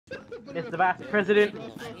Mr. Vice President,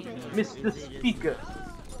 Mr. Speaker.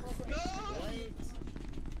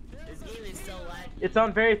 This game is so laggy. It's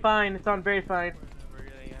on very fine. It's on very fine.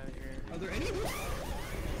 Are there any?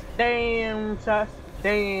 Damn, Sus.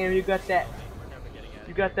 Damn, you got that.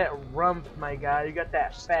 You got that rump, my guy. You got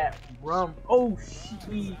that fat rump. Oh,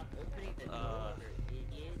 shit.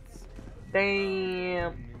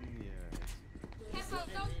 Damn.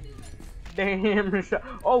 Damn,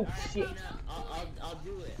 oh shit. I'll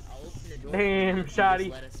do it. I'll open the door. Damn, shoddy.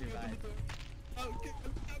 Let us survive.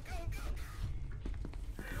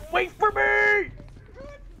 Wait for me!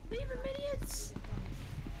 Leave them idiots.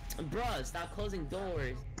 Bruh, stop closing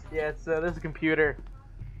doors. Yeah, it's there's a computer.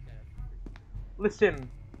 Listen.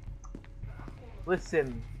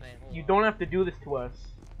 Listen. Wait, You on. don't have to do this to us.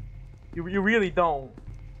 You really don't.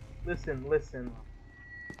 Listen, listen.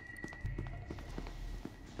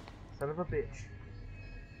 Son of a bitch.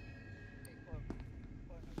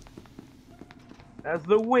 As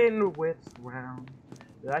the wind whips round.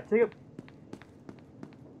 Did I take a...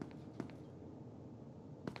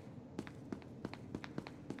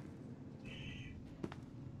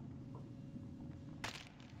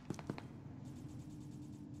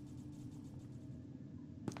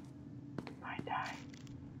 If I die,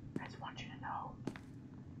 I just want you to know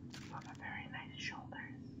you have a very nice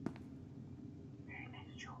shoulders. Very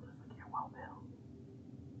nice shoulders, like you're well built.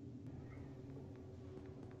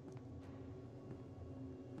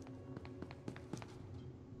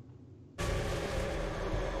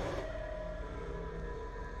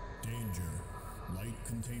 Danger. Light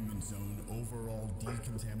containment zone overall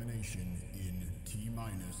decontamination in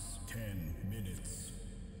T-minus 10 minutes.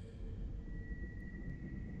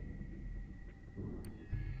 Do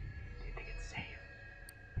you think it's safe?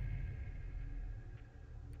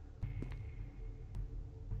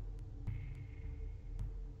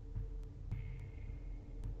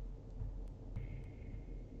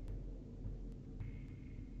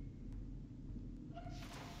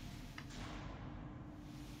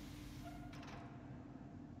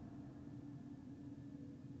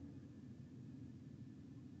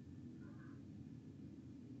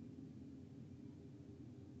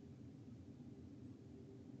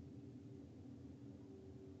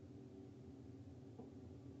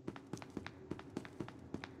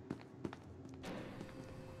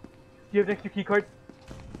 Do you have extra key cards?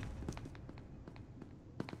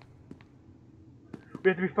 We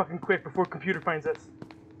have to be fucking quick before computer finds us.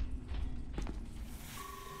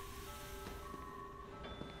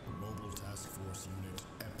 Mobile Task Force Unit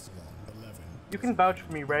Epsilon 11. You can vouch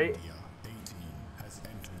for me, right? India 18 has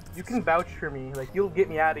entered the You can vouch for me, like you'll get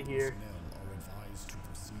me out of here. personnel are advised to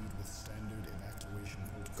proceed with standard evacuation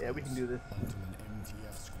protocols Yeah, we can do this. until an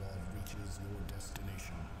MTF squad reaches your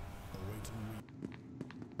destination. Awaiting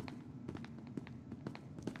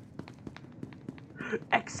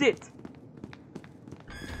Exit!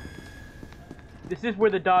 This is where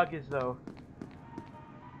the dog is, though.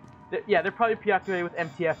 Yeah, they're probably preoccupied with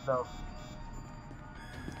MTF, though.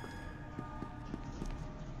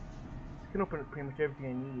 This can open up pretty much everything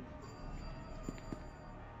I need.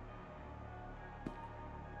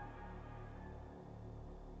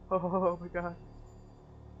 Oh my god.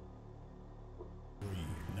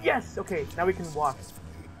 Yes! Okay, now we can walk.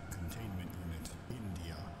 Containment Unit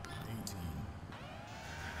India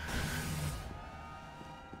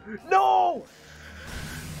 18. No!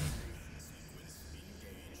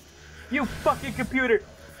 You fucking computer!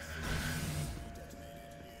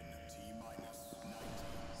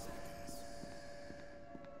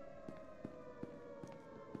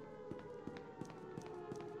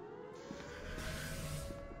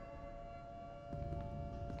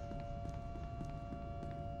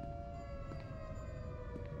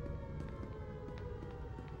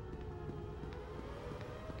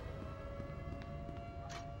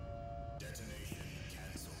 Detonation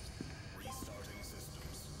cancelled. Restarting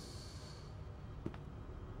systems.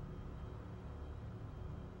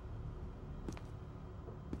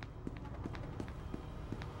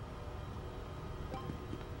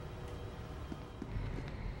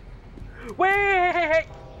 Wait!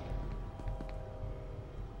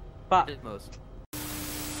 Fuck. Most.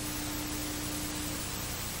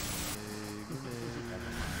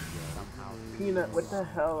 Peanut, what the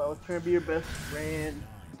hell? I was trying to be your best friend.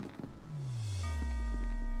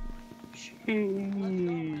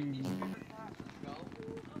 Sheesh.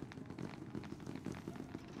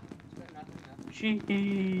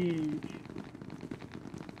 Sheesh.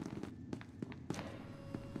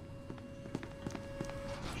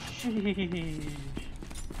 Sheesh.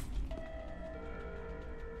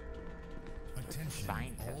 Attention,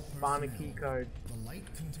 Scientist. all Spawn a personnel. key card. The light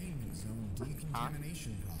containment zone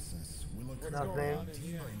decontamination process will occur Nothing. in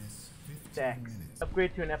T-minus 15 Stacks. minutes.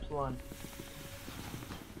 Upgrade to an epsilon.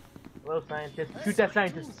 Hello, scientist. Shoot that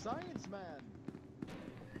scientist. Science man.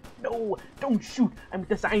 No, don't shoot. I'm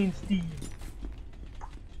the science thief.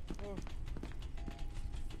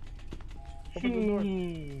 Open the door.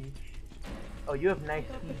 Sheesh. Oh, you have nice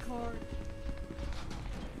teeth.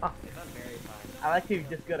 Oh, It's not very fine. I like how you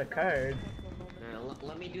just got a card. No,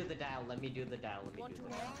 let me do the dial. Let me do the dial. Let me do the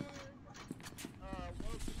dial.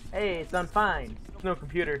 Hey, it's on fine. No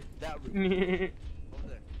computer. That room. Over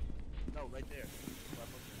there. No, right there.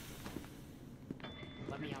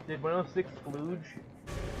 Let me out. Did 106 splooge?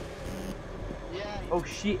 Yeah. Oh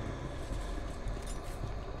shit.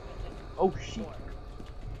 Oh shit.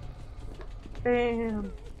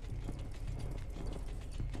 Damn.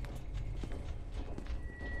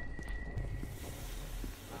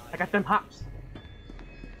 I got them hops.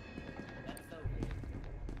 That's so weird.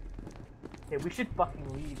 Hey, we should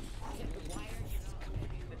fucking leave. Why are you not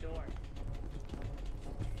opening the door?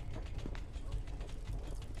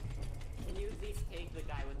 Can you at least take the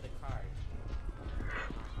guy with the card?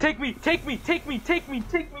 Take me, take me, take me, take me,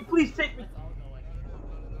 take me, please take me. Let's all go in.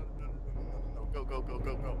 No, go, go, go,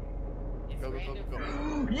 go, go. It's Go, go, random. go,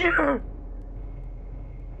 go. Yeah.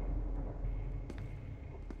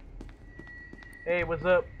 Hey, what's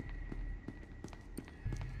up?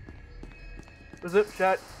 What's up,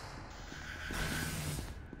 shot?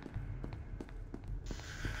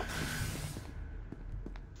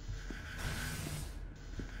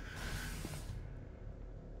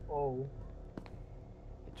 Oh.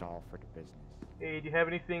 It's all for the business. Hey, do you have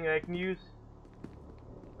anything I can use?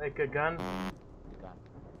 Like a gun? You got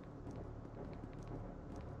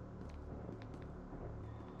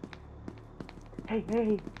Hey,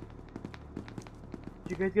 hey! Did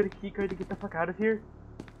you guys get a key card to get the fuck out of here?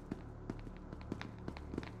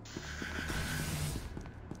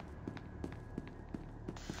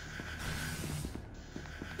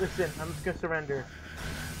 Listen, I'm just gonna surrender.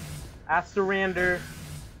 I surrender.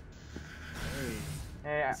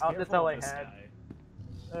 Hey, that's all I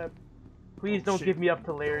had. Please don't give me up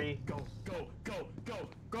to Larry. Go, go, go, go,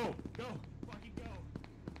 go, go. Fucking go.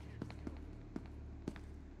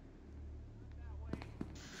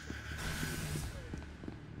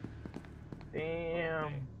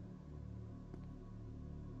 Damn.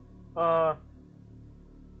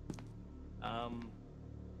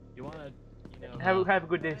 You wanna, you know... Have a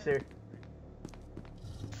good day, sir.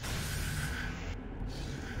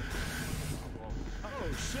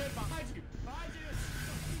 Oh shit, behind you! Behind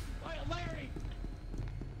you! Larry!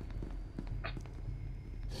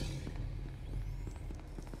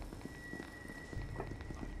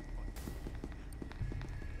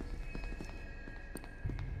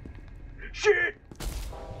 Shit!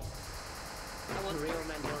 That was real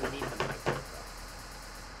men don't need the microphone.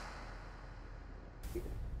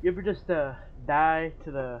 You ever just die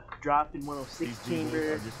to the drop in 106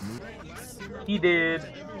 chamber? He did.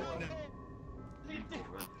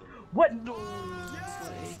 What?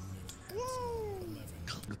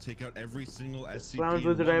 We'll take out every single SCP. Lounge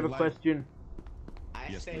Lizard, I have a question. I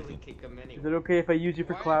Yes, say we Nathan. kick him anyway. Is it okay if I use you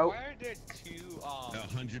for clout? Why are there two,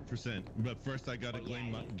 100%. But first, I gotta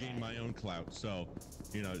gain my own clout. So,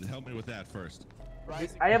 you know, help me with that first.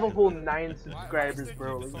 I have a whole 9 subscribers,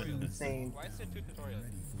 bro. Like, it's insane. why is there two tutorials?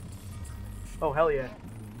 Oh, hell yeah.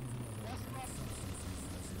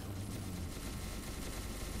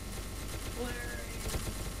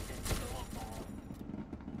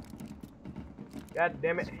 God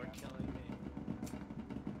damn it. For killing me.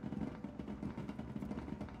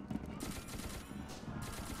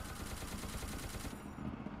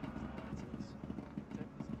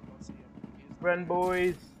 Run,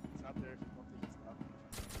 boys. It's not there. Don't think it's not.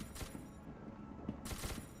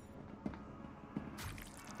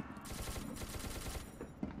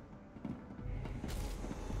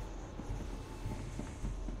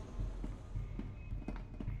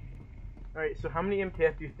 Alright, so how many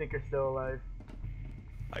MTF do you think are still alive?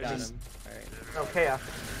 I got him. Alright. Oh, Chaos.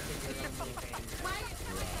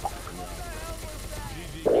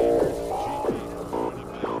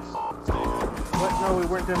 What? No, we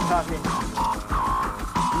weren't done talking.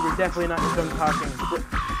 We were definitely not done talking.